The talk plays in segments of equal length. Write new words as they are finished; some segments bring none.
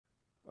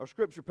Our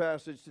scripture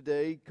passage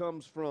today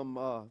comes from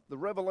the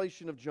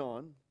Revelation of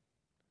John.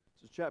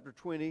 This is chapter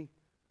 20,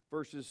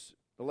 verses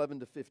 11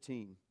 to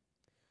 15.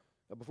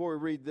 Before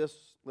we read this,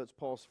 let's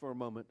pause for a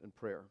moment in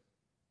prayer.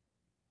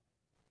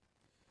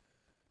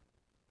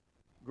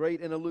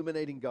 Great and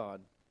illuminating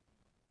God,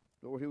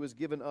 Lord, who has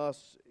given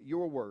us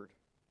your word.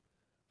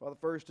 Father,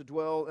 first to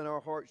dwell in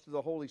our hearts through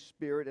the Holy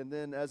Spirit, and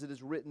then as it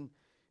is written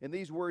in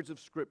these words of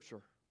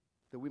Scripture,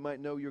 that we might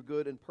know your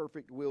good and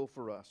perfect will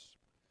for us.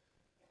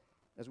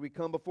 As we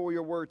come before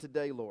your word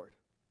today, Lord,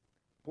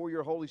 pour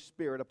your Holy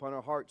Spirit upon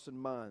our hearts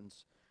and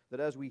minds, that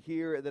as we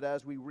hear, that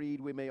as we read,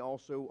 we may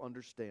also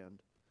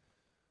understand.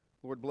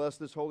 Lord, bless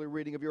this holy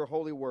reading of your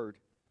holy word,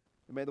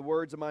 and may the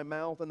words of my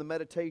mouth and the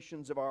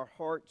meditations of our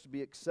hearts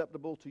be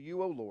acceptable to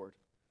you, O Lord,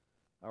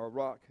 our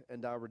rock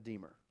and our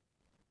Redeemer.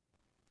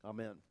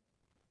 Amen.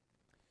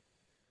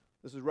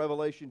 This is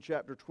Revelation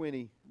chapter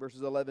 20,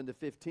 verses 11 to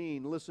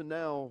 15. Listen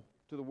now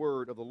to the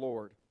word of the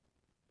Lord.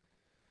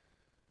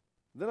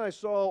 Then I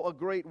saw a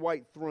great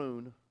white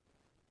throne,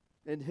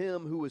 and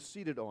him who was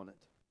seated on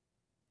it.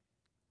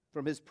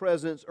 From his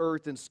presence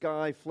earth and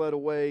sky fled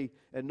away,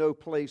 and no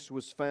place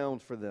was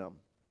found for them.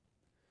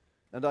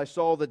 And I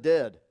saw the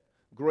dead,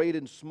 great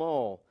and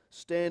small,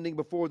 standing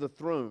before the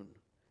throne,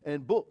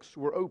 and books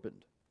were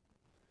opened.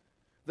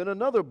 Then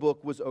another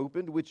book was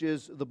opened, which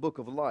is the book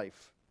of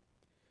life.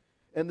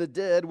 And the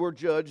dead were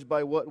judged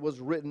by what was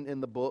written in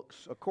the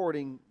books,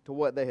 according to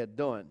what they had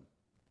done.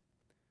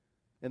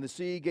 And the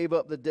sea gave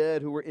up the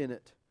dead who were in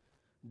it.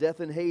 Death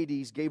and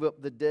Hades gave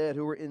up the dead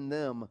who were in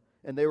them,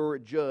 and they were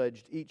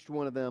judged, each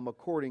one of them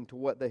according to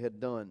what they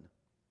had done.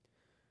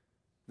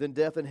 Then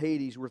death and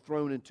Hades were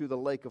thrown into the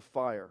lake of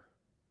fire.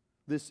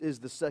 This is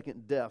the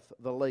second death,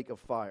 the lake of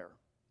fire.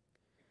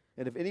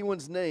 And if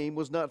anyone's name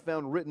was not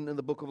found written in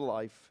the book of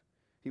life,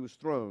 he was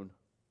thrown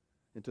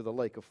into the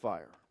lake of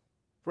fire.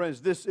 Friends,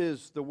 this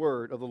is the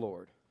word of the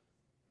Lord.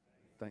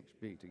 Thanks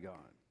be to God.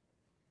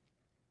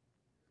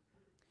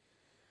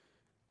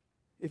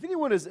 If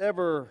anyone has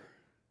ever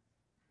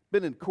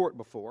been in court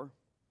before,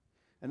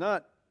 and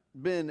not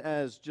been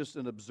as just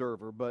an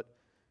observer, but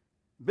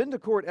been to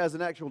court as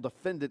an actual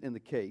defendant in the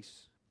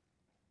case,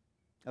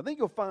 I think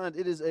you'll find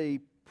it is a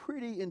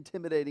pretty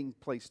intimidating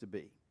place to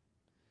be.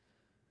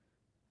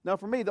 Now,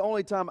 for me, the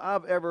only time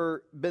I've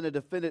ever been a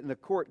defendant in a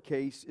court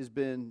case has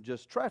been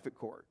just traffic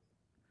court,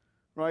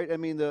 right? I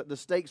mean, the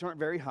stakes aren't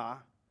very high.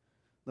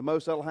 The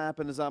most that'll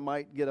happen is I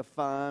might get a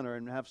fine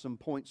or have some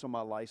points on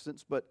my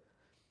license, but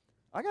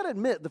I got to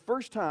admit, the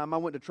first time I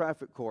went to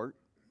traffic court,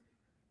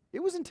 it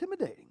was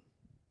intimidating.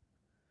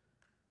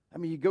 I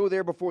mean, you go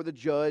there before the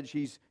judge.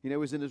 He's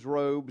in his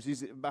robes.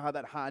 He's behind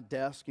that high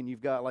desk, and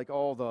you've got like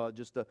all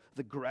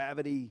the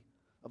gravity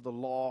of the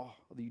law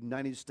of the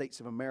United States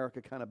of America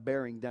kind of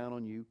bearing down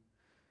on you.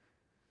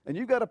 And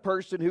you've got a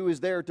person who is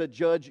there to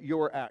judge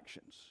your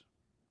actions,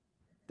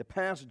 to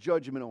pass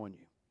judgment on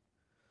you.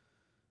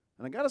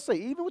 And I got to say,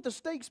 even with the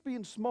stakes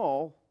being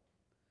small,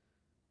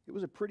 it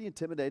was a pretty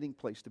intimidating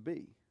place to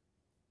be.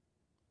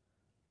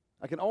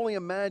 I can only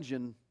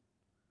imagine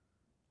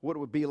what it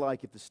would be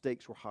like if the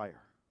stakes were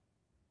higher.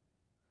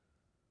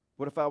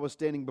 What if I was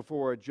standing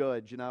before a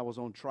judge and I was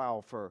on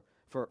trial for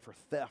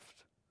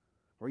theft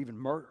or even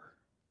murder?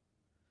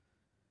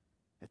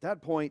 At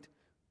that point,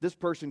 this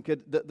person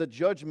could, the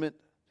judgment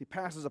he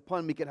passes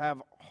upon me could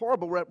have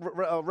horrible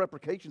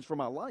repercussions for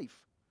my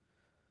life.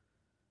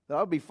 That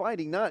I would be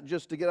fighting not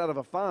just to get out of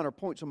a fine or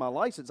points on my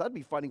license. I'd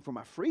be fighting for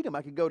my freedom.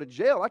 I could go to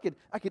jail.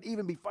 I could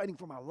even be fighting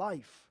for my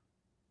life.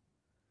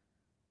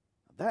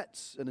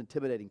 That's an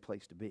intimidating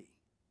place to be.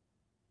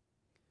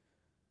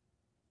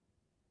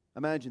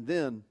 Imagine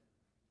then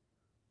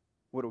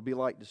what it would be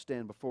like to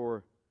stand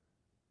before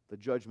the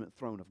judgment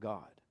throne of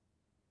God.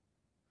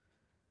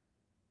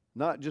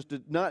 Not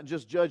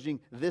just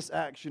judging this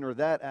action or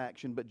that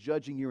action, but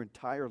judging your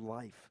entire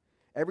life.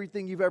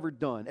 Everything you've ever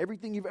done,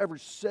 everything you've ever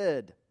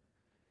said,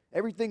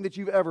 everything that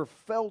you've ever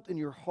felt in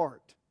your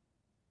heart.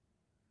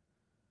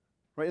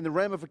 Right? And the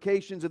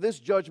ramifications of this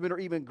judgment are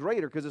even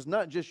greater, because it's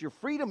not just your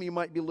freedom you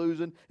might be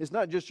losing, it's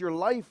not just your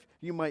life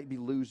you might be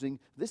losing.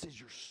 This is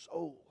your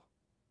soul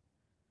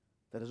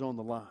that is on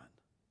the line,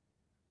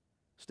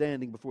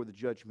 standing before the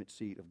judgment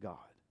seat of God.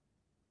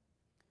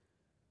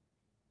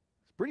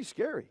 It's pretty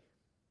scary.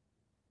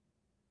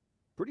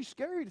 Pretty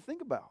scary to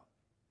think about.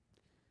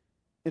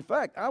 In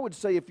fact, I would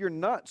say if you're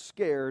not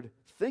scared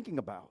thinking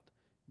about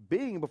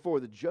being before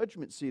the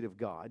judgment seat of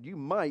God, you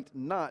might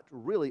not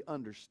really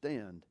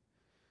understand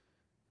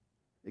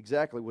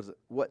exactly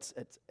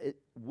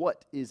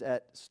what is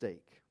at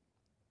stake.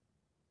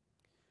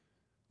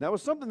 Now,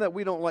 it's something that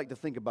we don't like to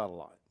think about a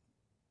lot.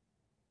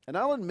 And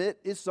I'll admit,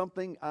 it's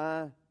something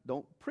I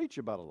don't preach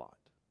about a lot.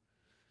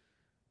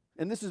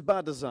 And this is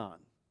by design.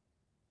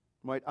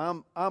 Right?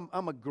 I'm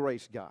a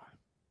grace guy.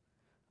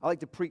 I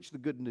like to preach the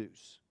good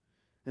news.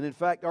 And in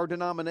fact, our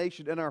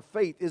denomination and our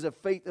faith is a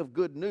faith of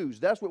good news.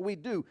 That's what we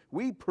do.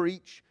 We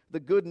preach the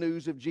good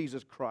news of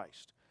Jesus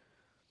Christ.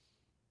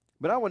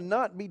 But I would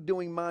not be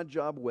doing my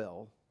job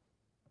well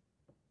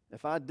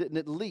if I didn't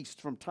at least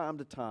from time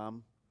to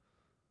time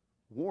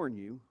warn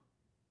you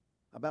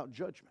about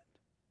judgment.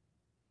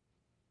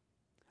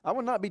 I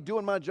would not be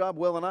doing my job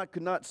well, and I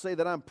could not say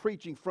that I'm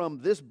preaching from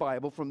this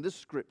Bible, from this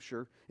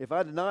Scripture, if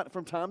I did not,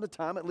 from time to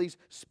time, at least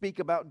speak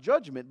about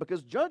judgment.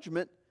 Because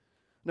judgment,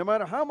 no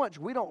matter how much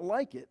we don't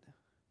like it,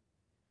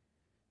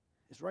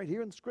 is right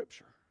here in the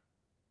Scripture.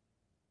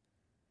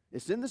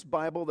 It's in this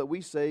Bible that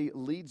we say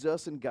leads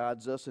us and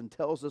guides us and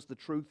tells us the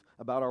truth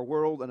about our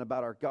world and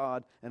about our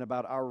God and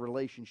about our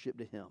relationship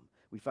to Him.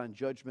 We find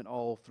judgment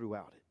all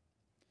throughout it.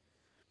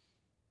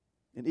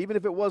 And even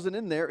if it wasn't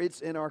in there,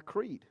 it's in our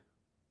creed.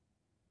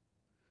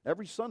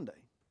 Every Sunday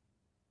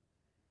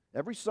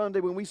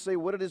when we say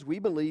what it is we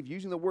believe,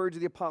 using the words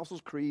of the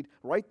Apostles' Creed,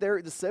 right there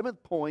at the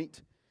 7th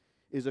point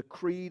is a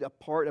creed, a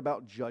part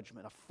about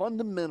judgment, a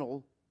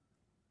fundamental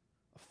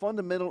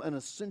and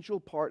essential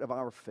part of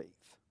our faith.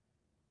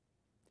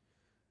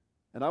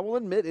 And I will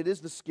admit it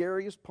is the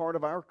scariest part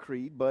of our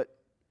creed, but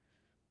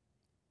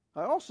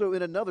I also,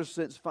 in another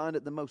sense, find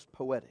it the most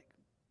poetic.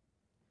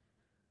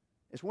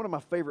 It's one of my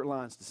favorite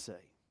lines to say.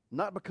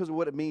 Not because of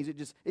what it means, it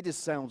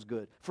just sounds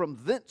good. From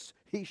thence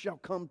he shall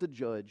come to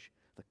judge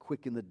the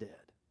quick and the dead.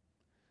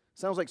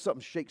 Sounds like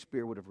something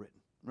Shakespeare would have written,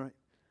 right?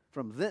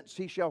 From thence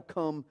he shall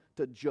come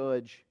to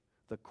judge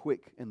the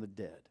quick and the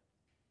dead.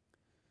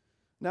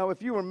 Now,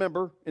 if you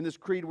remember, in this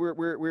creed,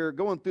 we're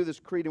going through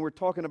this creed and we're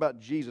talking about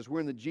Jesus.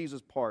 We're in the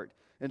Jesus part.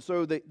 And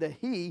so the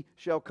he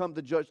shall come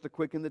to judge the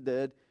quick and the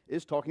dead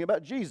is talking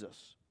about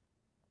Jesus,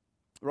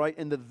 right?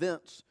 And the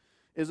thence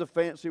is a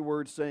fancy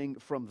word saying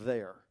from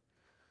there.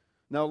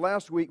 Now,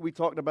 last week we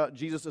talked about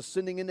Jesus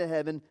ascending into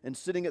heaven and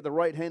sitting at the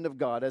right hand of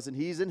God, as in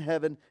He's in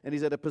heaven and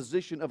He's at a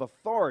position of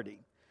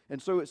authority. And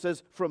so it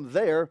says, from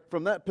there,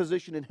 from that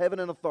position in heaven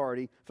and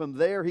authority, from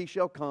there He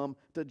shall come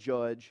to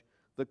judge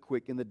the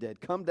quick and the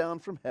dead. Come down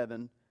from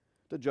heaven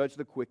to judge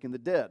the quick and the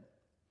dead.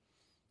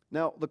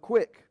 Now, the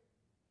quick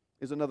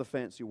is another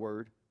fancy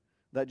word.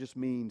 That just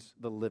means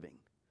the living.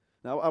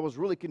 Now, I was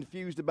really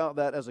confused about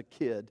that as a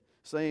kid,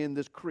 saying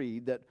this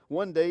creed, that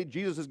one day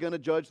Jesus is going to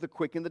judge the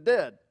quick and the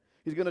dead.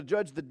 He's going to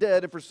judge the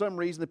dead, and for some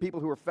reason, the people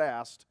who are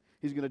fast,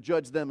 He's going to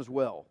judge them as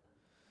well.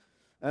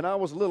 And I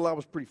was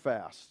pretty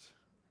fast.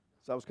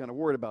 So I was kind of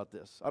worried about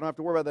this. I don't have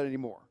to worry about that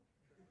anymore.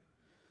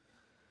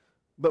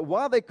 But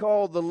why they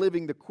call the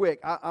living the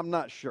quick, I'm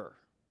not sure.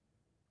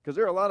 Because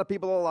there are a lot of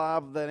people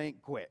alive that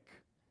ain't quick.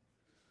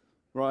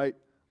 Right?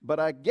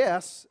 But I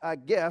guess,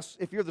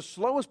 if you're the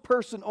slowest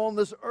person on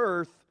this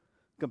earth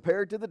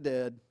compared to the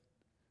dead,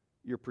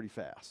 you're pretty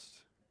fast.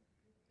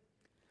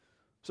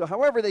 So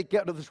however they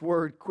get to this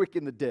word, quick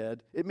and the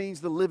dead, it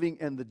means the living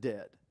and the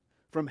dead.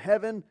 From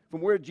heaven, from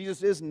where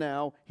Jesus is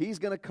now, He's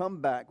going to come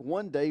back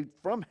one day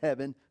from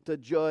heaven to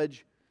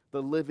judge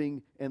the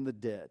living and the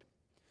dead.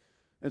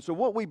 And so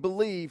what we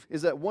believe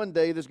is that one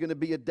day there's going to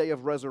be a day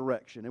of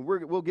resurrection. And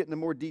we'll get into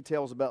more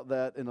details about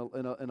that in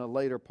a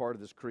later part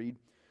of this creed.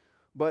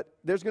 But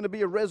there's going to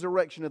be a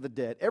resurrection of the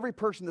dead. Every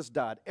person that's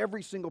died,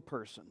 every single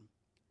person,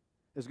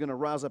 is going to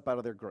rise up out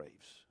of their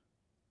graves.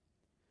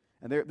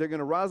 And they're going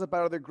to rise up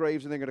out of their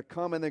graves, and they're going to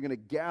come and they're going to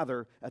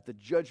gather at the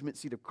judgment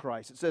seat of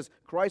Christ. It says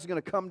Christ is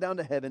going to come down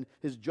to heaven.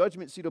 His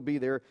judgment seat will be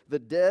there. The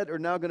dead are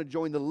now going to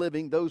join the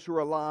living, those who are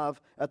alive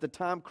at the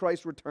time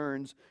Christ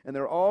returns. And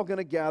they're all going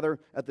to gather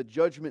at the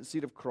judgment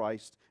seat of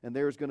Christ. And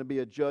there's going to be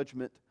a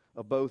judgment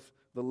of both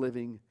the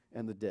living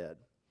and the dead.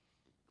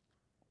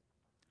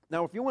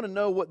 Now, if you want to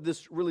know what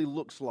this really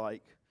looks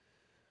like,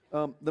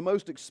 the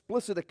most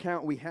explicit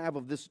account we have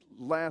of this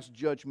last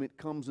judgment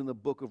comes in the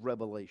book of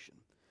Revelation.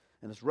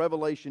 And it's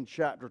Revelation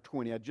chapter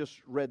 20. I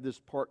just read this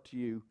part to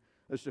you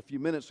just a few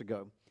minutes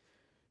ago.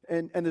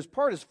 And this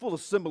part is full of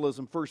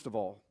symbolism, first of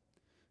all.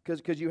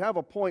 Because you have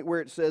a point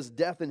where it says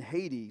death and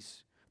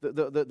Hades.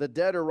 The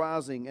dead are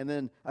rising. And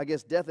then, I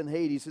guess, death and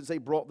Hades, since they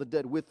brought the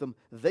dead with them,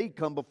 they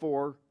come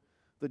before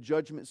the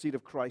judgment seat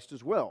of Christ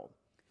as well.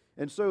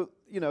 And so,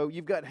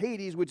 you've got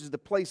Hades, which is the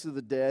place of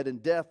the dead.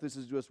 And death, this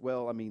is just,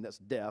 that's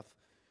death.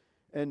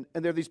 And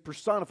there are these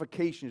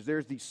personifications.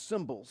 There's these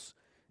symbols.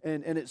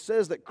 And it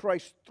says that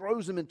Christ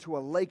throws them into a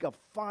lake of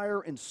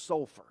fire and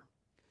sulfur.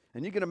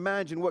 And you can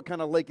imagine what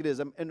kind of lake it is.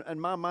 In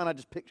my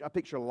mind, I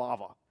picture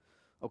lava.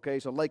 Okay,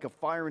 so a lake of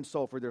fire and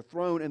sulfur. They're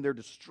thrown and they're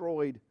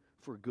destroyed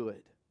for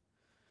good.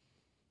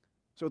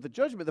 So at the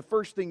judgment, the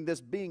first thing that's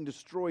being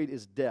destroyed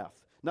is death.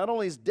 Not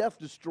only is death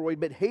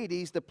destroyed, but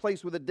Hades, the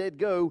place where the dead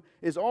go,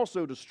 is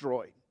also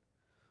destroyed.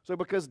 So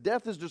because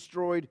death is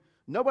destroyed,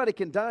 nobody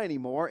can die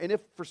anymore. And if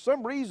for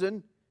some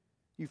reason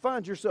you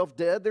find yourself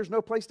dead, there's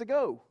no place to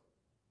go.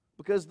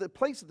 Because the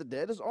place of the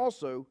dead has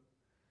also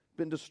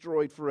been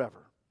destroyed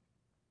forever.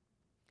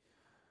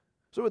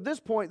 So at this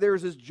point, there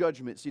is His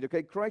judgment seat.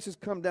 Okay, Christ has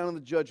come down on the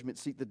judgment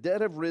seat. The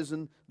dead have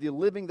risen. The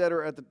living that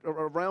are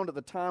around at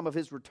the time of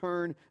His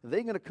return,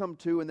 they're going to come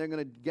to and they're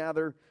going to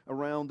gather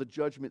around the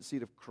judgment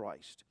seat of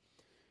Christ.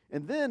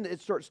 And then it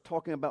starts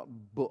talking about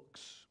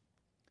books.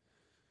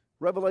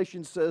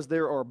 Revelation says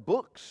there are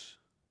books,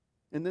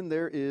 and then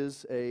there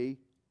is a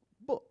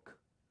book.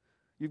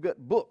 You've got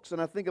books,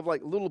 and I think of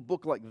like a little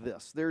book like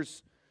this.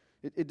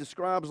 It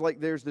describes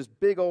like there's this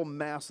big old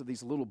mass of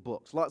these little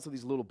books, lots of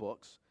these little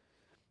books.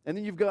 And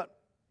then you've got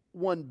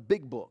one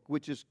big book,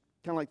 which is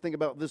kind of like, think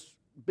about this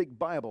big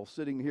Bible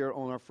sitting here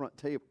on our front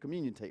table,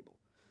 communion table.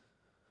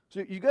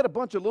 So you got a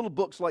bunch of little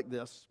books like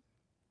this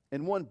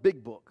and one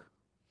big book.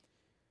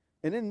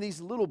 And in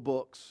these little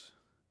books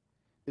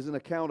is an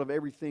account of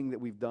everything that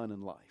we've done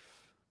in life.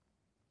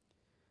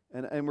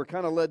 And we're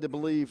kind of led to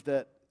believe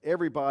that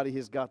everybody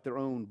has got their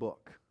own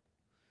book.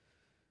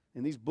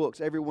 In these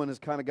books, everyone has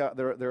kind of got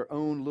their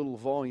own little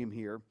volume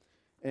here.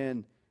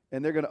 And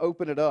they're going to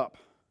open it up.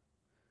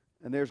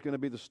 And there's going to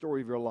be the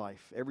story of your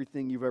life.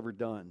 Everything you've ever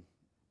done.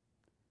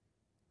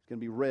 It's going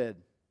to be read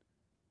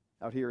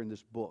out here in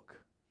this book.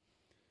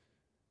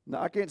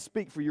 Now, I can't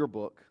speak for your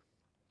book.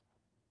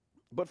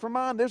 But for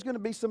mine, there's going to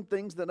be some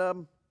things that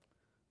I'm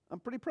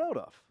pretty proud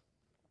of.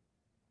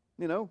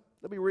 You know,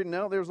 they'll be reading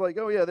out. There's like,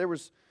 oh yeah, there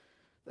was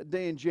that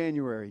day in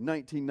January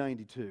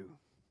 1992.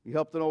 You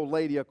helped an old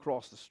lady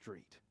across the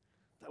street.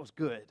 That was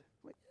good.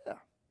 I'm like, yeah,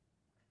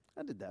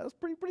 I did that. That was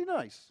pretty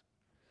nice.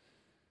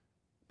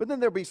 But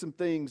then there'll be some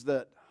things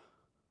that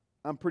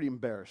I'm pretty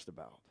embarrassed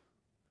about.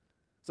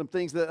 Some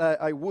things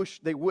that I wish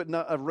they would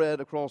not have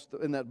read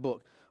in that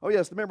book. Oh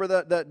yes, remember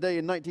that day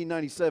in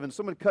 1997,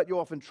 someone cut you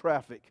off in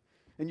traffic.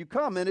 And you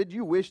commented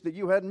you wished that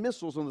you had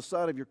missiles on the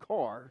side of your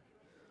car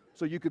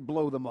so you could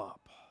blow them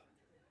up.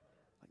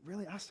 Like,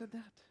 really? I said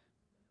that?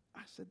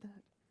 I said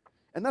that?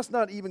 And that's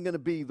not even going to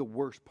be the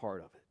worst part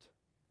of it.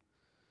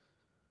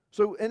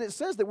 So, and it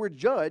says that we're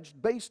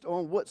judged based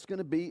on what's going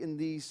to be in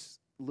these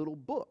little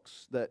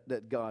books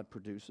that God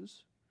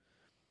produces.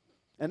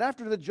 And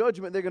after the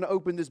judgment, they're going to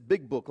open this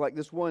big book, like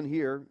this one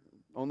here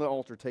on the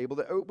altar table.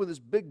 They open this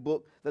big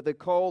book that they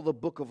call the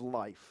Book of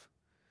Life.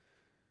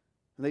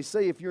 And they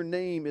say if your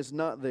name is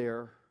not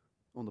there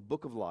on the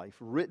book of life,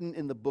 written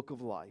in the book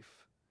of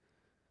life,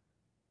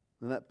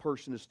 then that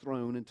person is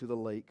thrown into the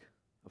lake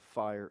of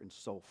fire and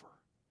sulfur.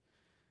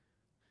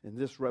 And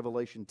this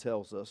revelation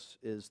tells us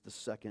is the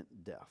second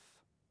death.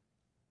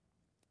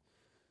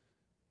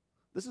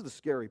 This is the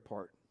scary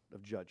part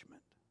of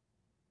judgment.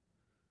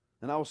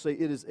 And I will say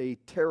it is a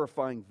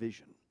terrifying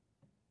vision.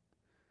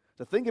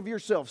 To think of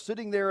yourself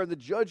sitting there in the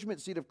judgment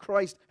seat of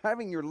Christ,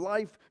 having your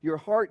life, your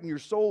heart, and your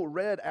soul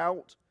read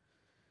out,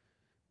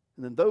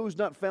 and then those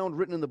not found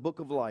written in the book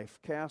of life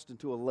cast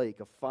into a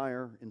lake of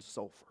fire and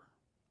sulfur.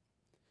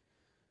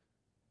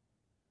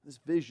 This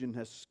vision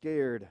has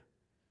scared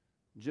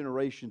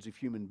generations of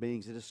human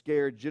beings. It has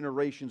scared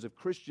generations of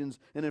Christians.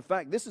 And in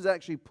fact, this has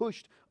actually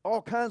pushed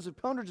all kinds of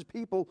hundreds of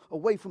people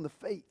away from the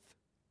faith.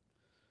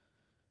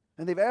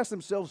 And they've asked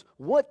themselves,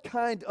 what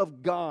kind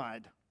of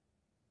God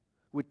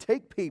would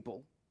take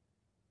people,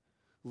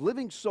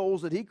 living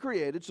souls that He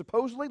created,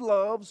 supposedly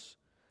loves,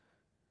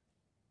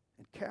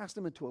 and cast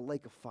them into a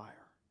lake of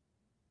fire?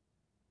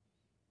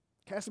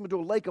 Cast them into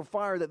a lake of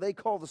fire that they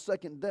call the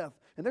second death.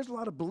 And there's a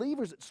lot of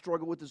believers that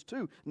struggle with this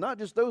too. Not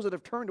just those that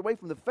have turned away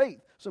from the faith.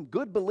 Some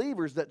good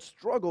believers that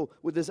struggle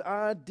with this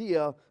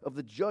idea of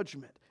the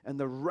judgment and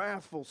the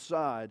wrathful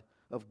side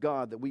of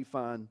God that we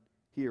find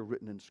here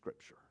written in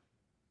Scripture.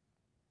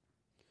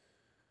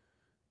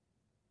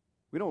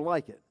 We don't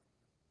like it,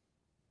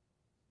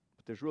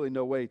 but there's really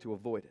no way to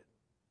avoid it.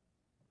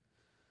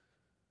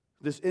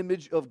 This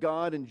image of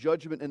God in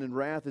judgment and in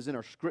wrath is in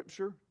our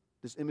Scripture.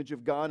 This image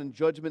of God in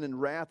judgment and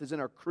wrath is in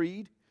our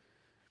creed.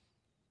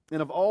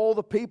 And of all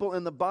the people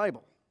in the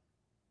Bible,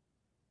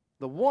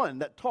 the one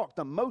that talked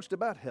the most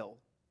about hell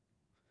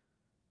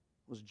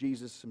was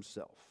Jesus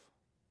Himself.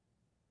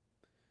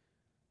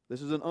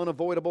 This is an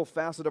unavoidable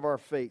facet of our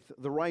faith.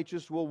 The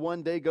righteous will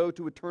one day go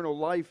to eternal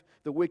life.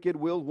 The wicked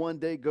will one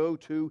day go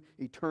to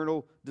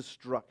eternal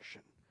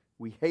destruction.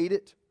 We hate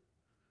it,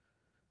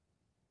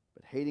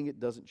 but hating it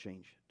doesn't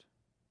change it.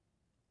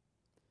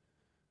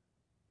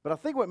 But I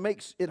think what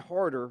makes it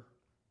harder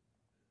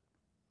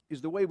is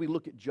the way we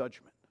look at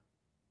judgment.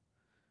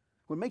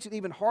 What makes it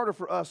even harder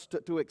for us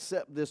to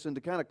accept this and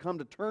to kind of come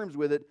to terms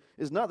with it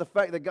is not the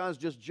fact that God's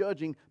just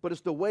judging, but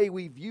it's the way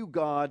we view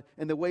God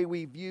and the way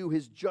we view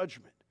His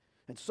judgment.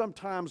 And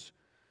sometimes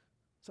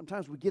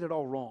we get it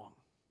all wrong.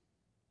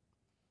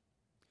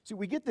 See,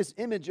 we get this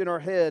image in our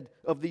head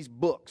of these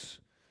books,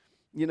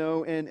 you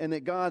know, and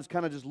that God's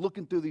kind of just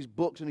looking through these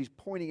books and He's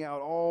pointing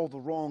out all the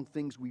wrong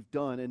things we've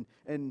done.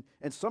 And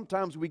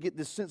sometimes we get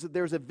this sense that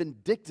there's a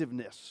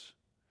vindictiveness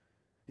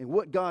in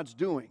what God's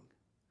doing.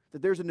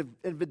 That there's a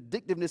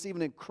vindictiveness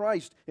even in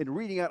Christ in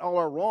reading out all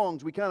our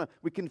wrongs.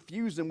 We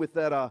confuse them with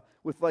that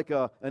with like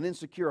an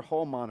insecure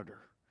hall monitor.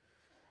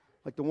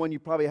 Like the one you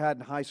probably had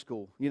in high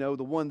school. You know,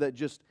 the one that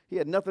he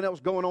had nothing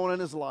else going on in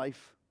his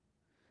life.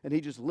 And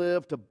he just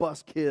lived to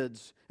bust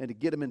kids and to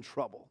get them in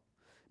trouble.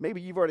 Maybe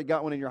you've already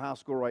got one in your high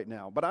school right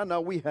now, but I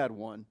know we had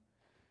one.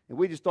 And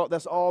we just thought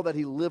that's all that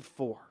he lived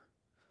for,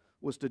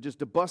 was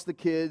to bust the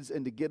kids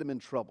and to get them in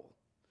trouble.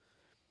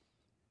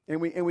 And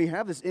we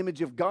have this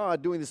image of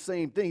God doing the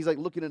same thing. He's like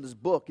looking at his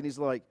book and He's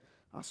like,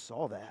 I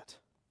saw that.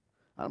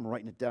 I'm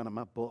writing it down in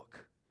my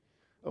book.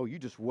 Oh, you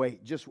just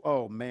wait.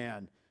 Oh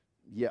man.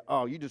 Yeah,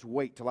 oh, you just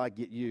wait till I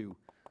get you.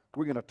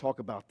 We're going to talk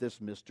about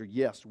this, mister.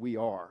 Yes, we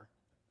are.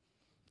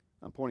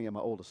 I'm pointing at my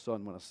oldest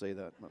son when I say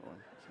that.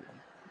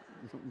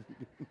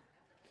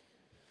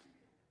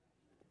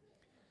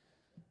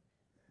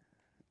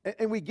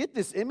 And we get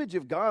this image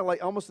of God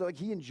like almost like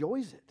he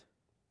enjoys it.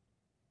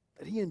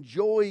 That he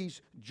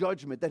enjoys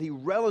judgment, that he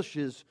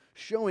relishes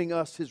showing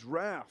us his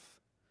wrath.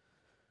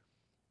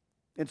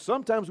 And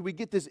sometimes we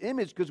get this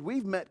image because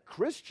we've met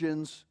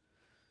Christians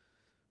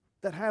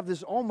that have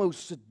this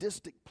almost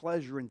sadistic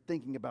pleasure in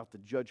thinking about the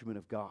judgment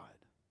of God.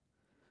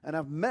 And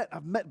I've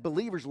met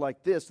believers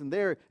like this, and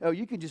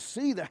you can just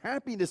see the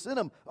happiness in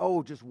them.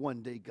 Oh, just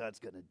one day God's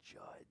going to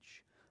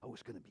judge. Oh,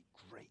 it's going to be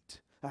great.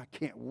 I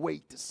can't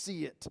wait to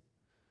see it.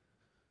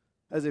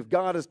 As if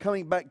God is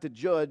coming back to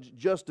judge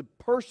just to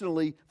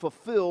personally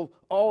fulfill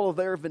all of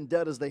their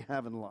vendettas they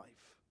have in life.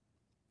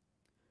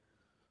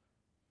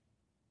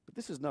 But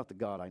this is not the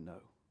God I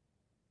know.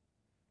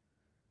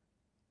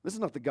 This is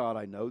not the God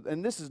I know,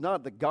 and this is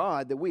not the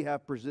God that we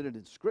have presented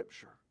in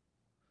Scripture.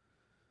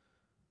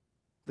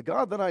 The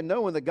God that I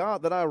know and the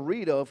God that I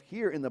read of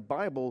here in the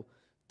Bible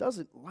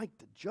doesn't like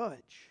to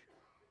judge.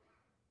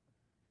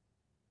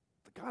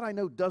 The God I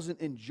know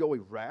doesn't enjoy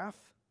wrath.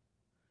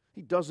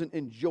 He doesn't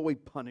enjoy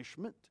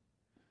punishment.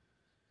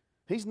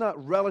 He's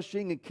not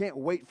relishing and can't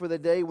wait for the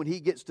day when he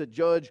gets to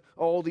judge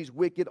all these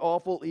wicked,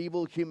 awful,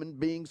 evil human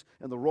beings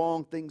and the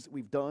wrong things that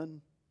we've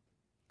done.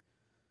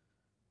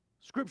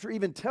 Scripture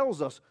even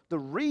tells us the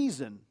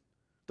reason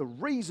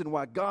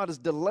why God is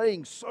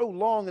delaying so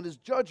long in his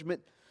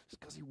judgment is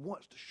because he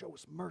wants to show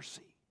us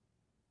mercy.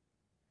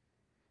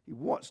 He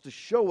wants to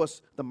show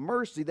us the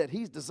mercy that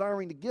he's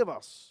desiring to give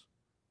us.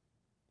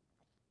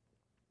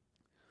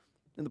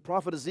 In the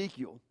prophet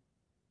Ezekiel,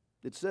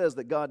 it says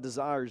that God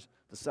desires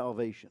the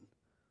salvation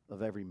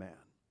of every man.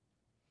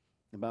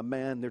 And by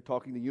man, they're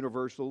talking the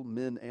universal,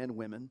 men and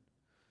women.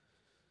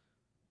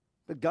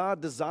 But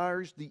God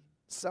desires the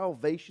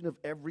salvation of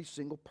every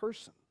single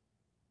person.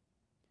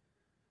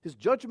 His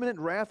judgment and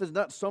wrath is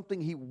not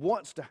something he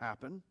wants to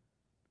happen.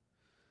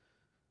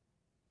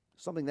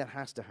 Something that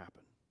has to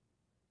happen.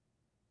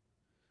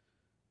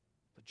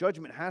 The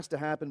judgment has to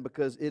happen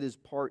because it is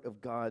part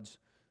of God's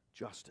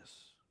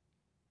justice.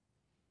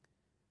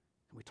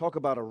 We talk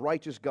about a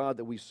righteous God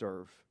that we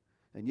serve.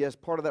 And yes,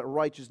 part of that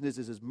righteousness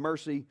is his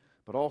mercy,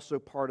 but also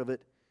part of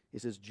it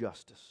is his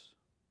justice.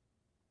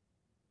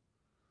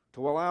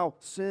 To allow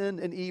sin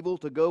and evil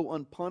to go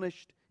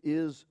unpunished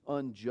is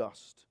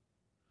unjust.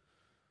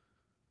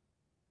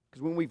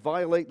 Because when we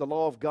violate the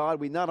law of God,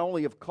 we not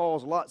only have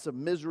caused lots of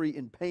misery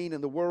and pain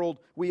in the world,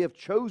 we have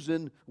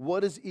chosen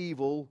what is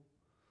evil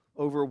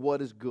over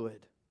what is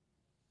good.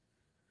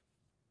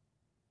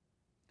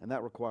 And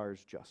that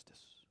requires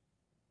justice.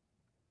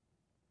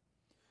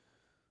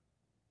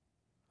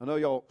 I know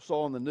y'all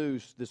saw on the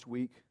news this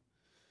week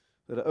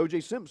that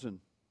O.J. Simpson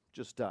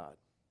just died.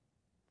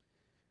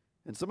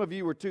 And some of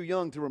you were too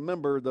young to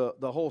remember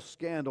the whole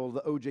scandal of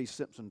the O.J.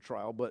 Simpson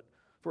trial, but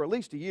for at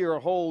least a year, our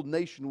whole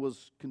nation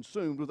was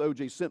consumed with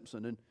O.J.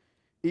 Simpson. And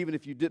even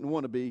if you didn't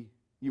want to be,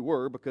 you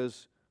were,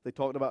 because they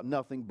talked about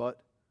nothing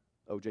but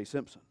O.J.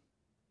 Simpson.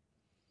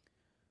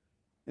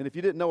 And if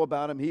you didn't know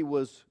about him, he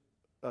was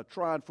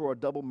tried for a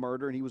double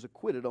murder, and he was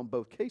acquitted on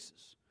both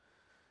cases.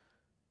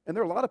 And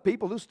there are a lot of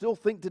people who still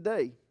think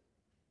today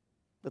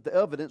that the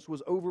evidence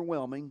was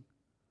overwhelming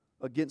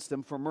against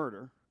him for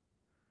murder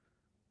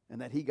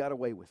and that he got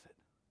away with it.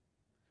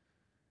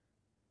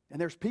 And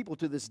there's people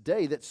to this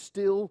day that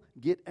still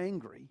get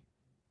angry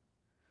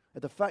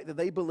at the fact that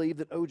they believe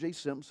that O.J.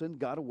 Simpson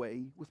got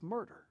away with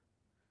murder.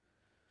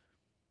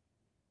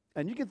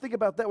 And you can think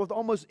about that with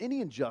almost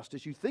any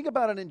injustice. You think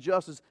about an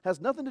injustice,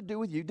 has nothing to do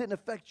with you, didn't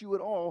affect you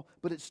at all,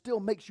 but it still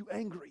makes you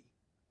angry.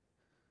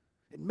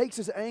 It makes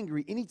us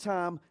angry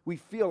anytime we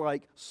feel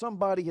like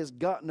somebody has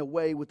gotten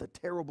away with a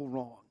terrible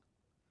wrong.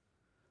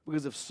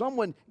 Because if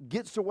someone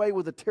gets away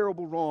with a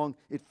terrible wrong,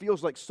 it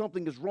feels like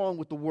something is wrong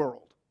with the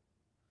world.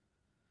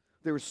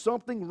 There is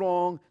something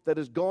wrong that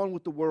has gone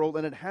with the world,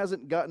 and it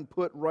hasn't gotten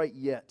put right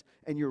yet.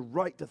 And you're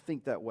right to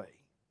think that way.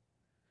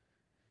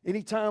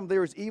 Anytime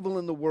there is evil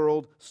in the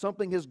world,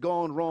 something has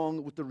gone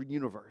wrong with the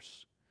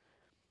universe.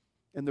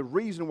 And the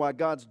reason why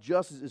God's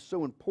justice is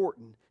so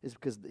important is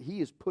because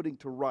he is putting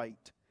to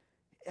right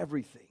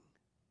everything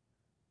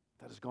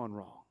that has gone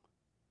wrong.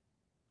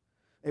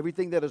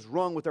 Everything that is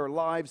wrong with our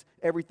lives,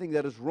 everything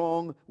that is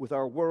wrong with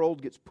our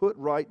world gets put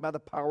right by the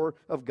power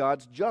of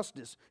God's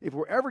justice. If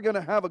we're ever going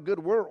to have a good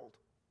world,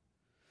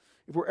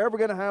 if we're ever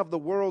going to have the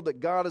world that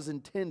God has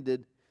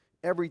intended,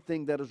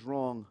 everything that is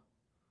wrong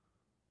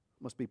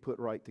must be put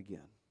right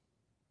again.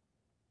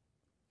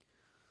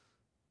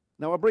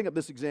 Now, I bring up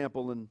this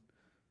example, and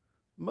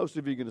most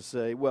of you are going to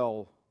say,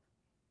 well,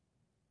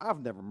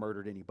 I've never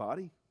murdered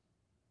anybody.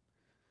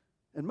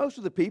 And most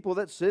of the people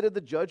that sit at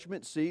the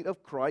judgment seat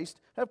of Christ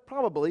have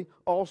probably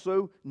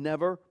also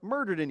never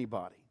murdered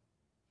anybody.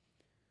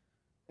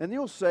 And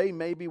you'll say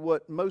maybe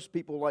what most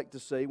people like to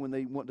say when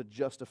they want to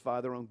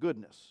justify their own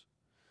goodness.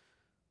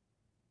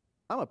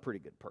 I'm a pretty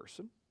good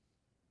person.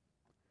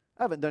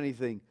 I haven't done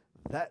anything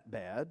that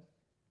bad.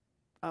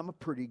 I'm a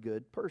pretty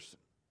good person.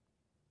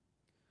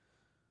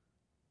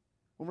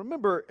 Well,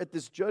 remember at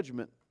this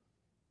judgment,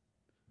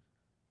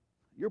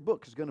 your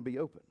book is going to be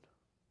opened.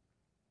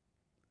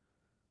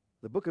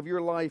 The book of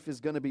your life is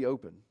going to be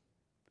open.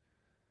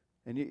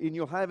 And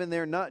you'll have in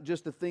there not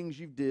just the things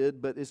you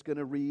did, but it's going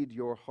to read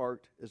your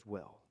heart as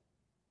well.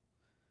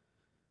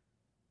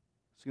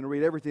 It's going to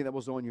read everything that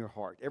was on your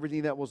heart,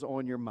 everything that was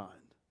on your mind.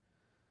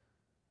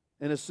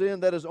 And a sin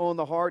that is on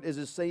the heart is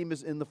the same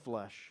as in the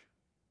flesh.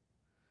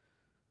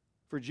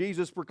 For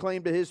Jesus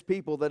proclaimed to his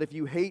people that if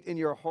you hate in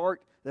your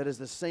heart, that is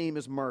the same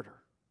as murder.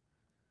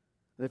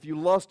 And if you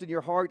lust in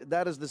your heart,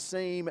 that is the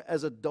same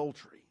as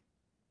adultery.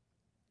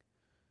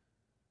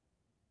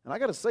 And I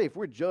got to say, if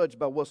we're judged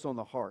by what's on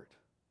the heart,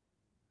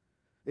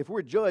 if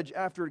we're judged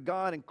after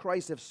God and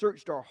Christ have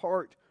searched our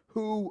heart,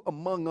 who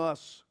among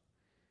us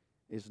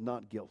is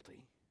not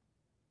guilty?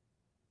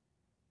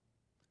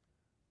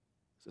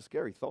 It's a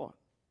scary thought.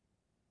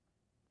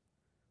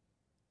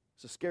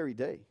 It's a scary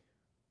day.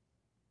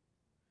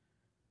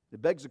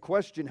 It begs the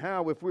question,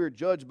 how, if we're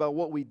judged by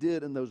what we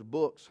did in those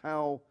books,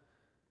 how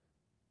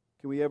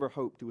can we ever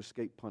hope to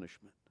escape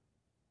punishment?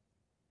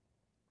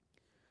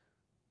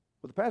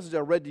 Well, the passage I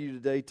read to you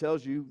today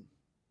tells you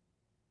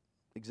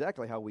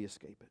exactly how we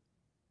escape it.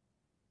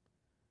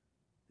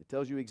 It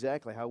tells you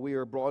exactly how we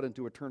are brought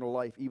into eternal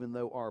life even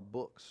though our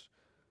books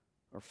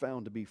are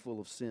found to be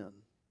full of sin.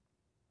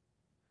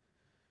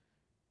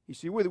 You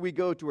see, whether we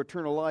go to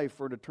eternal life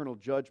or an eternal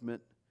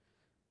judgment,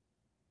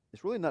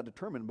 it's really not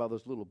determined by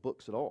those little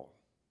books at all.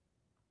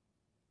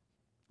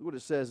 Look what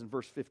it says in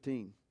verse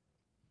 15.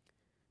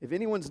 If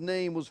anyone's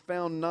name was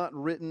found not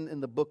written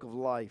in the book of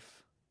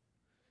life,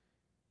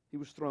 he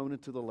was thrown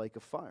into the lake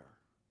of fire.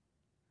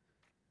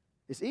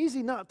 It's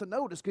easy not to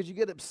notice because you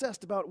get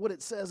obsessed about what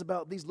it says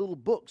about these little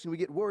books, and we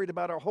get worried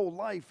about our whole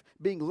life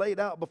being laid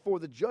out before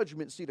the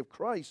judgment seat of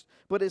Christ.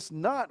 But it's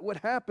not what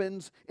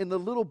happens in the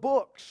little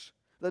books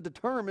that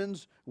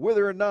determines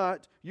whether or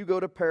not you go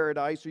to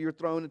paradise or you're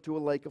thrown into a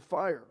lake of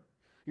fire.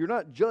 You're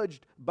not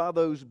judged by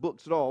those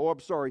books at all. Oh, I'm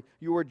sorry,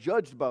 you are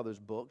judged by those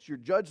books. You're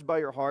judged by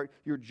your heart.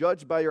 You're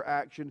judged by your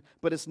action.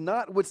 But it's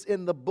not what's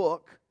in the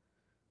book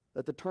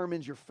that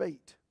determines your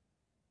fate.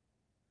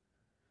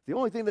 The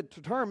only thing that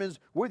determines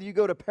whether you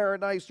go to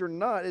paradise or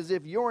not is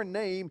if your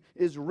name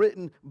is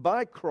written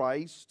by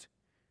Christ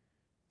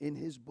in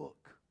His book.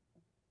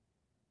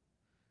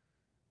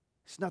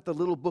 It's not the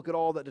little book at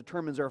all that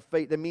determines our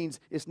fate. That means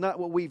it's not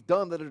what we've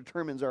done that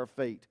determines our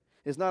fate.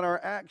 It's not our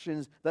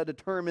actions that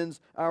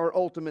determines our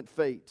ultimate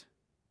fate.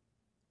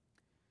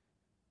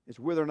 It's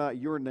whether or not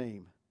your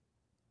name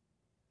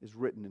is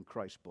written in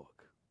Christ's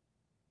book.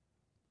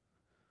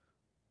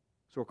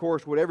 So, of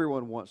course, what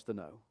everyone wants to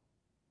know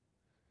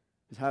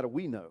is, how do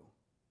we know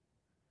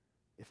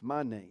if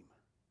my name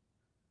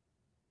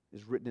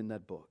is written in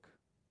that book?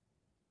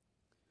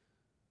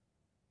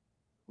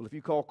 Well, if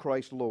you call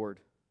Christ Lord,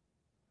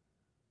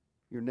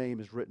 your name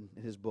is written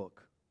in His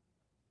book.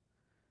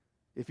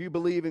 If you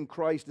believe in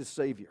Christ as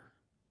Savior,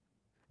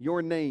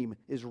 your name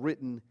is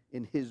written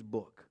in His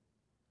book.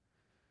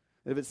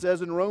 And if it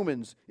says in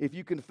Romans, if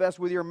you confess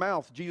with your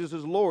mouth Jesus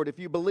is Lord, if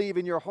you believe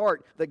in your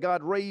heart that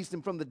God raised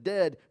Him from the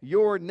dead,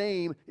 your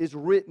name is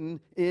written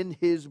in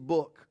His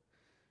book.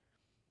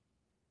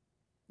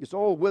 It's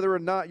all whether or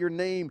not your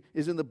name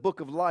is in the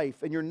book of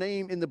life. And your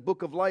name in the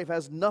book of life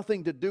has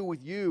nothing to do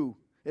with you.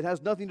 It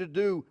has nothing to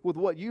do with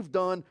what you've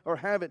done or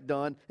haven't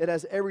done. It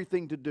has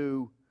everything to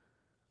do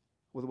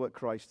with what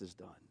Christ has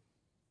done.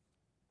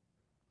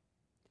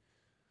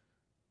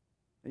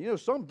 And you know,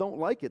 some don't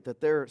like it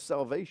that their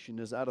salvation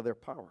is out of their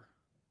power.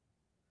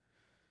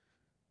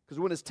 Because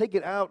when it's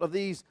taken out of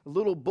these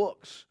little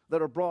books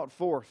that are brought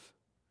forth,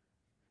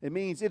 it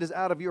means it is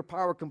out of your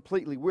power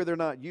completely whether or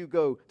not you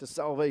go to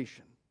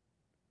salvation.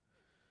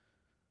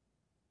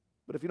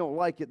 But if you don't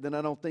like it, then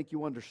I don't think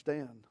you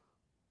understand.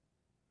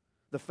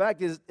 The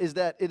fact is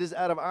that it is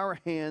out of our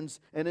hands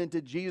and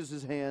into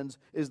Jesus' hands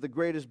is the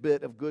greatest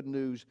bit of good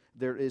news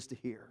there is to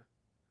hear.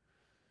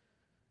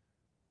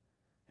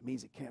 It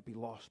means it can't be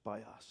lost by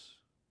us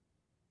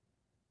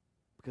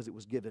because it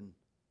was given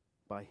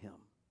by Him.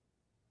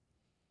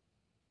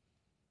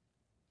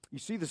 You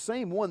see, the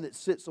same one that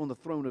sits on the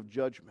throne of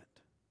judgment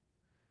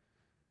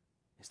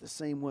is the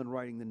same one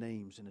writing the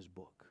names in His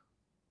book.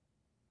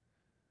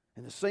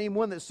 And the same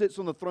one that sits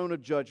on the throne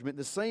of judgment,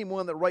 the same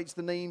one that writes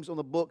the names on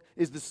the book,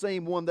 is the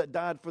same one that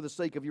died for the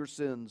sake of your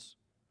sins.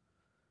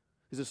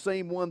 Is the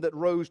same one that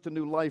rose to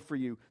new life for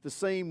you. The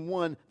same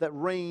one that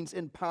reigns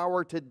in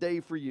power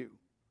today for you.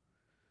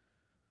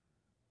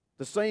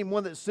 The same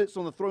one that sits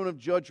on the throne of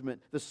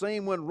judgment, the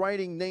same one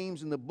writing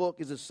names in the book,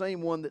 is the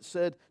same one that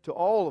said to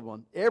all of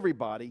them,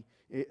 everybody,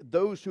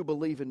 those who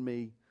believe in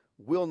me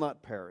will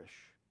not perish,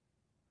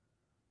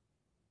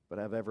 but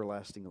have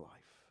everlasting life.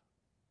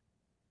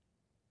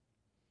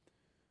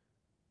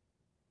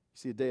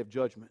 See, a day of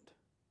judgment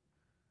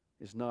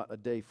is not a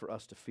day for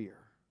us to fear.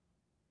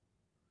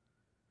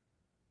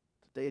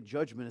 The day of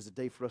judgment is a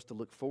day for us to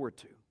look forward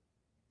to.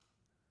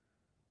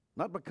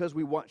 Not because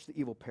we watch the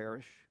evil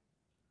perish.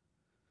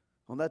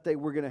 On that day,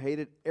 we're going to hate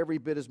it every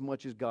bit as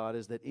much as God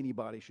is that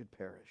anybody should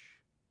perish.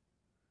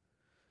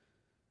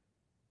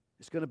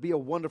 It's going to be a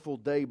wonderful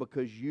day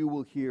because you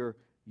will hear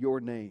your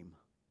name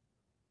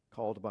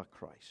called by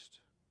Christ.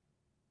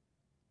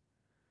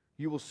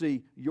 You will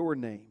see your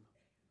name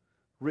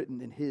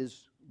written in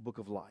His book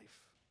of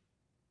life.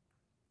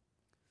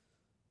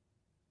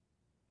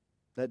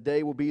 That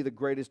day will be the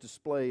greatest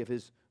display of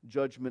His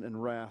judgment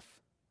and wrath,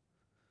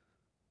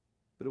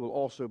 but it will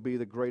also be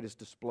the greatest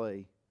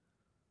display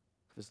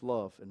of His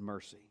love and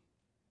mercy.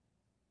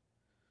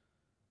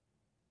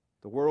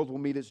 The world will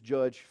meet its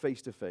judge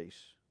face to face,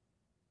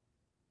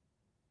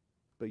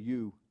 but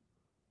you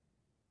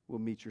will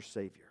meet your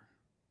Savior.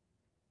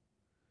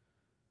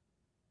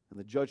 And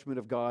the judgment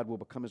of God will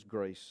become His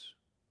grace,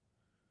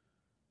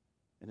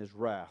 and His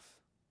wrath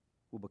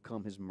will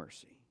become His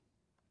mercy.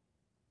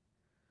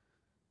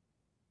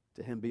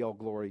 To Him be all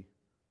glory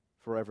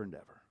forever and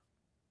ever.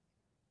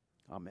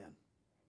 Amen.